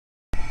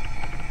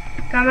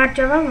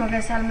გამარჯობა,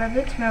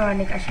 მოგესალმებით, მე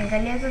ვანიკა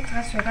შენგელია და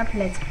დღეს ვიღებ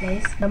let's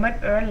plays,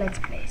 ნომერ 1 let's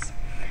plays.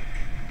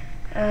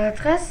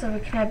 დღეს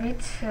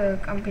ვიქნებით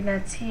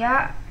კომბინაცია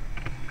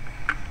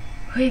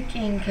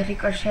Viking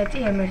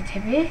რიკოშეტი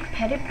ემერთები,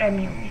 ფერი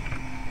პრემიუმი.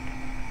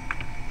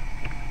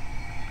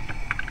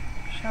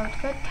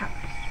 შევდგეთ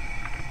თავს.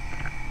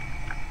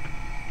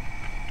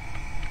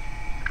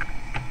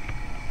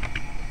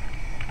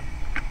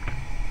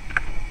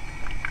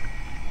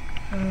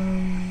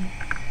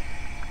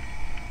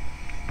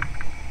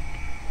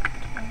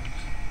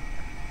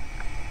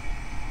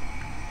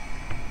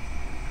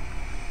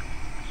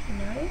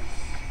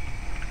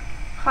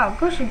 ხო,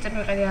 გუშინ წინ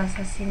ვიყიდი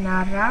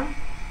ასასინარა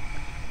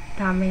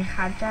და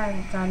მეხარჯა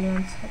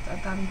ძალიან ცოტა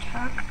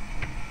დამჩა.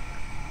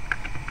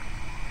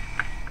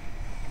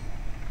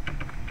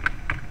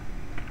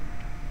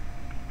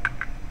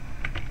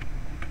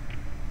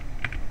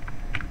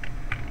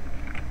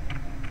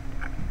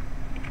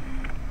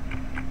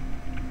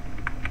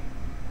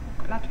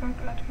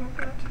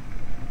 მოკლათ.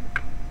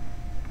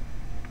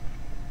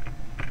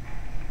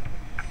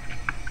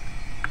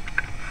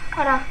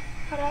 არა.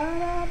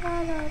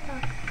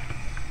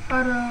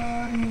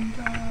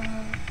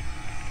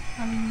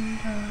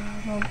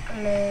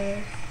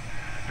 მოკლეს.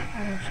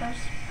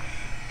 არაშავს.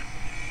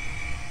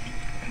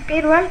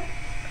 პირველ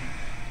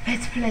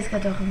let's plays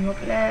გადავიღე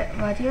მოკლე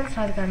ვარიანტს,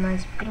 რადგან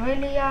მაინც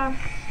პირველია,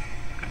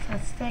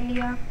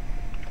 საცდელია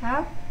და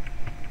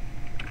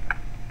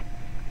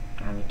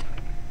ამიტომ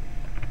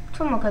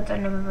თუ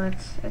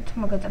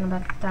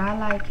მოგეწონებათ და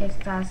ლაიქეთ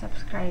და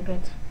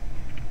subscribe-ეთ.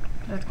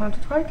 რა თქმა უნდა,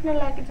 თუ არ იქნება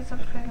ლაიქი და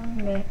subscribe-ი,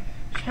 მე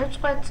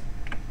შევწყვეტ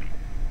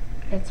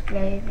let's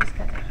play-ის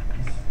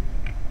გადაღებას.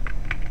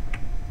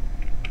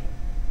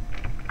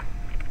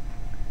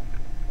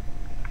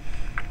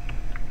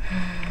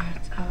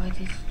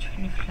 წავედით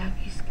ჩვენი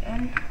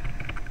ფლაგისკენ.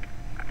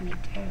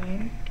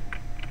 ვიტევენ.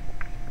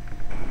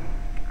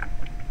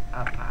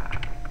 აპა.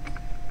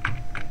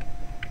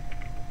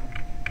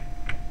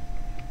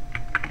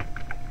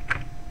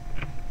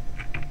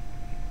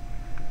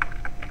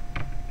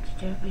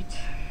 ჯერბით.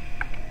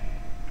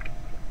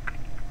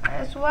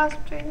 ეს was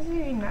პრინცი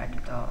ვინ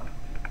არის და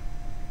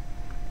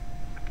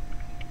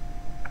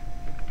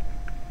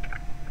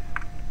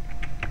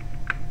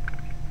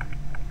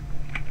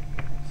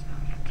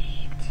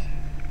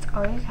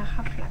წავედით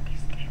ახლა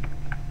ფლაგისკენ.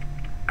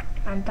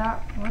 ანდა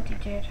მოდი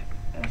ჯერ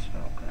ეს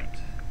მოკლედ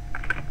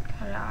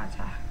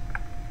რაღაცა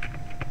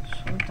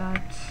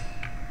სუდად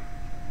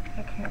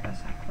ექნება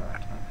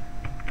საკურატო.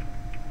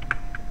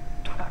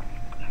 თვა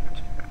მოკლედ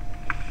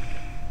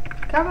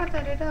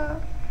გამატარე და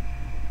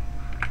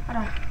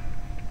არა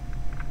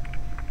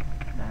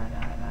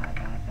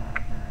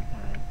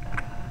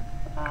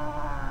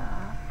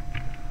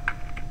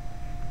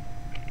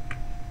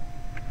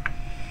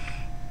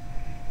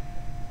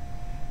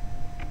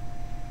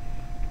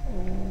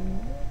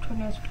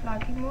ეს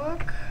ფლაგი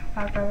მოაქვს,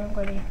 მაგრამ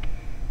მგონი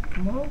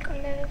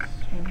მოკლეს,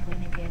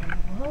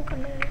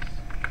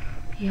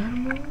 იარ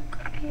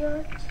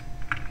მოკლიათ,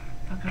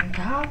 მაგრამ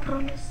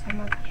დააბრუნეს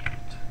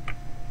სამაგიეროდ.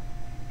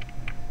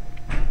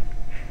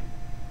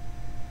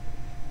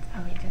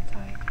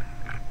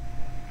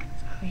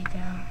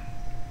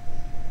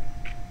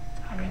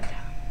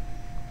 წავიდა.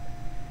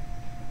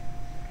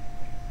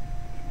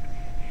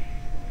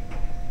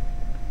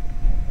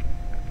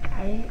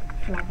 აი,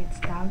 ფლაგიც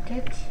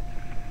დავდეთ.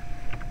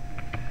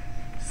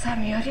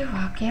 სამი-ორი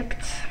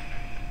ვაგებთ.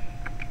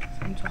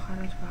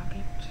 სამწუხაროდ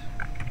ვაგებთ.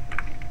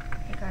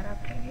 ეგ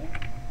არაფერი.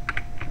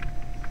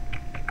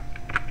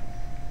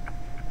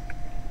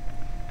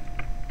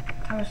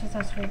 თამაშის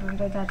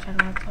დასრულებამდე დარჩა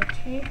 8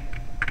 წუთი.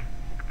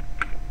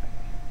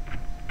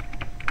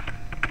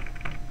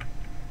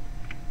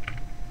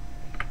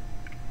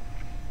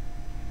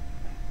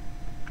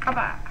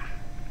 აბა.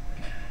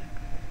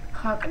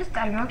 ხო,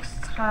 კრისტალი მაქვს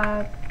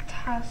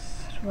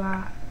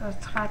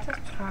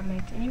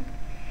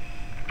 918.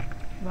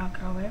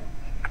 ვაკრავე.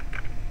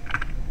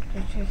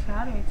 ეს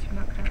არ ვიცი,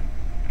 მაგრამ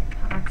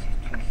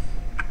რაღაცისთვის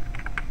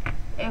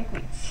ეგ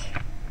ვიცი.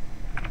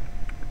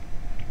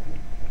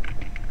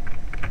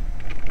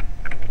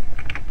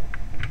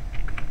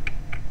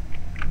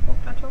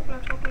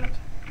 მოკლედ.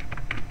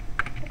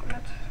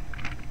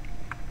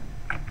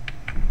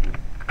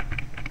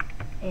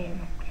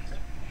 მოკლეს.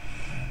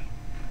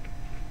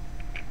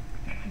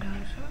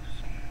 დააშავს.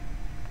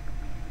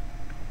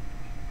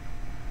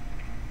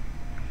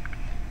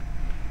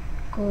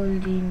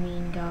 goldi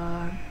მინდა.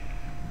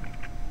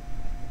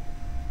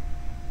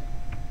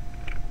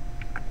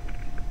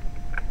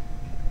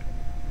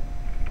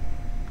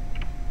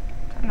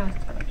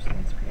 თანასწორებს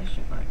let's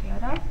play-ში გოლდი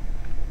არა.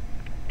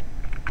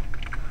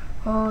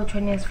 ო,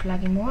 ჩვენი ეს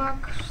ფლაგი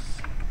მოაქვს.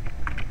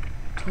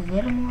 თუ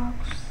ვერ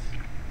მოაქვს,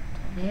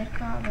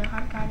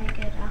 ვეღარ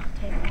გავიგე რა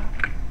ხდება.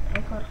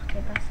 როგორ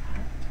ხდება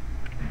საერთოდ.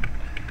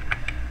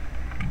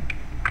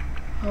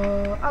 ო,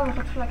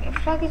 ავიღოთ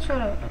ფლაგიც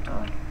ვერ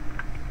ავიღეთო.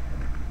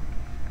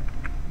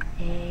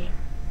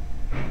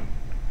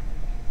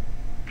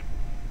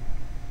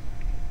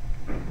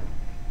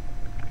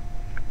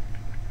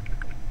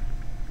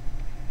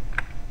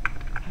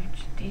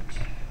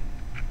 gixdit.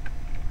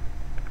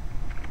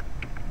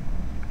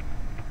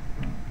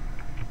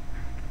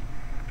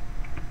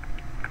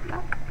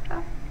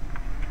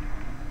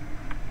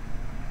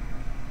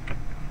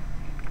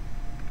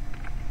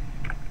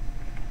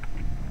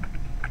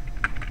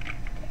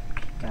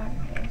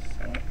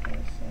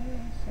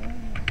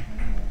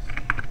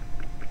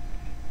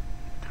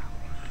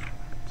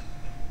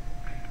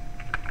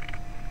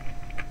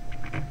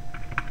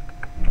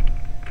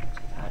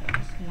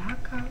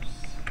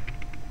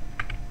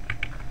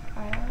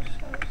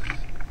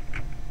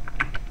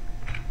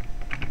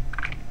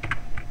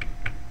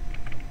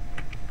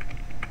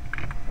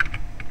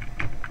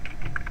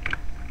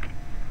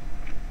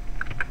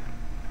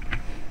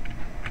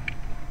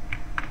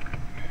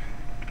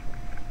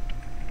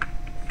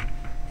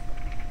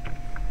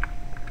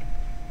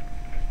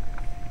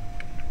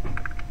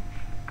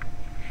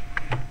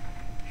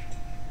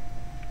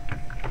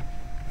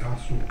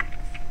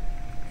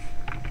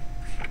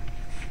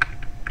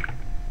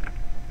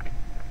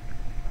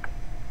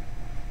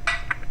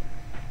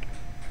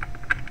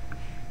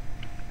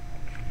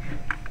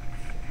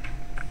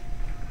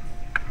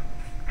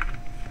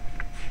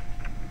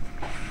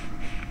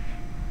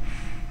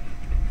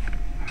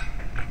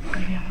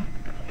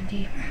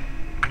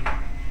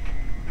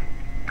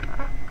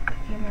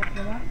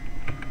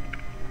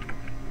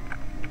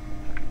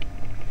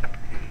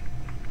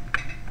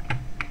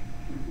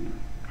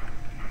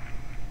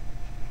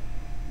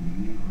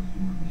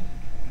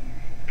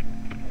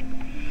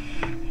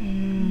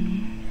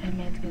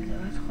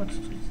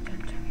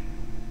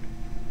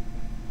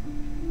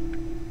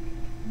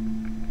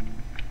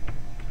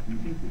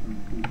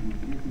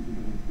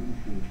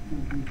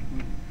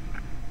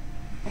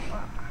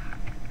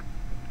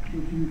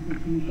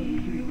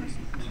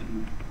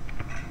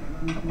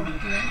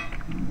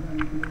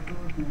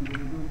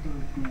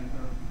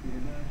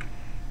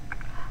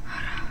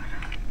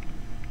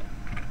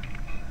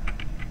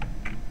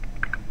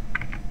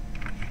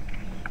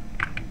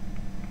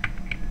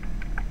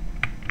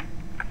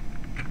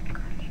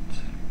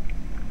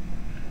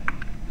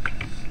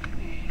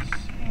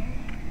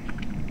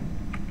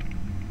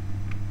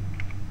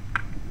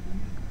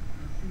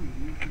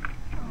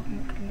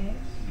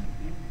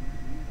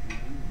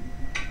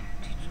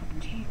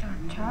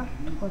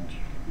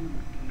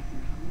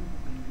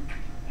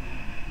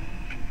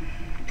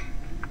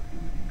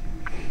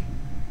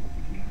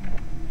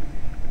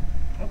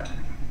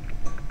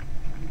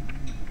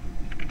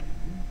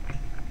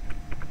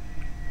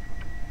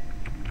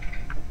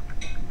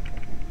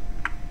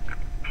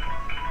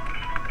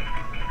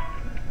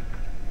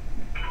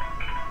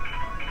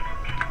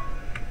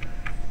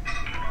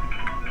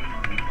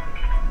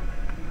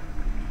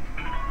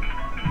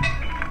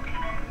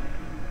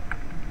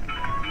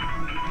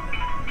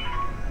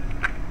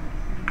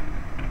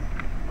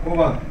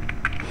 Oban.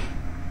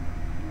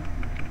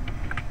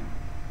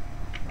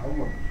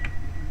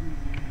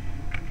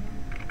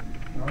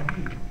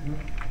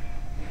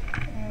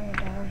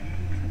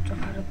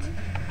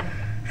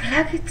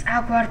 Lagit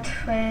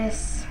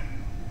აგვართვეს.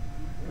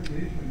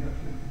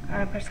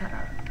 არაფერს არ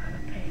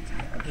არაფერი.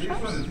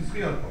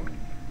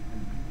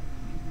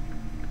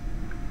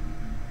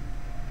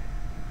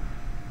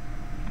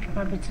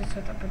 მაბიცე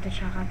ცოტა პოდეშ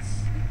რაღაც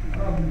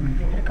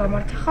არ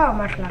გამართე ხო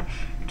მართლა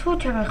თუ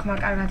ჩემი ხმა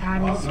კარგად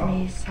არის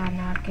მის ან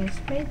არ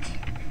გესმით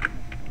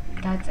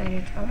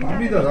დაწერეთ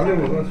ამიდან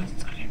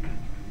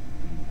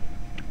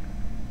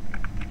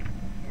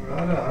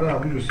არა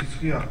ვიდეო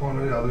სიცხეა ხო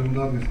არ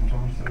უნდა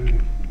გესმის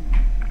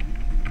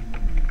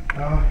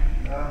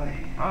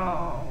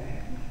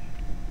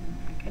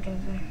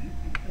კეთილზე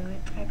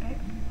ვეწყებე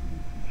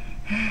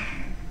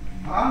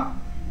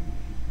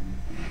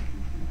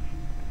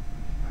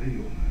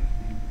აიო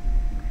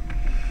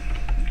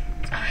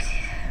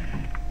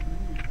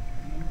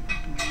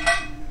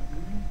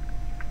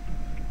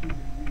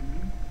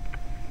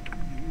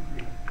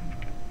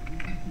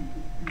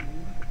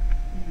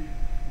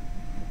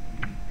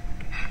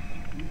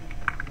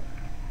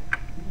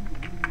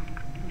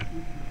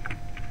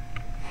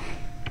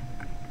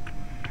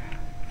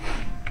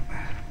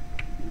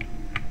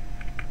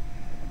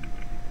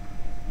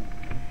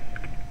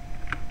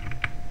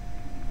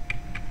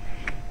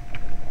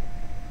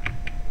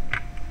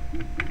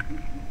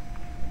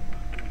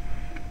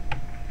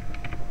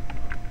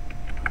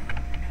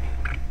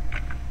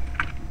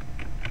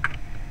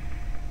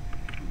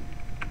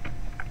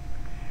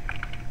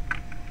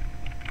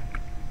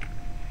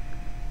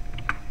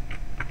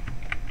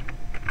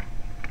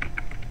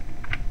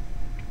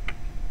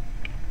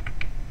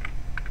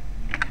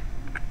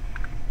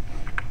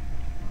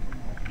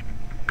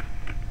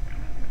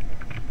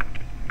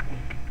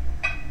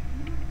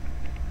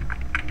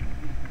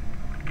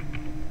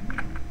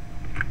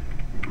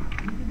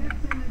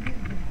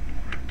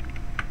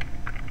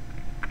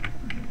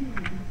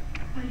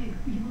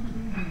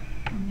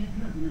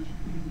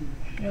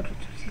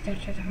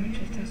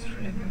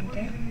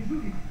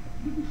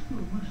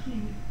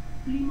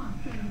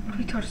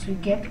Twitters we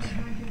get.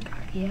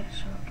 Yeah,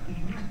 so.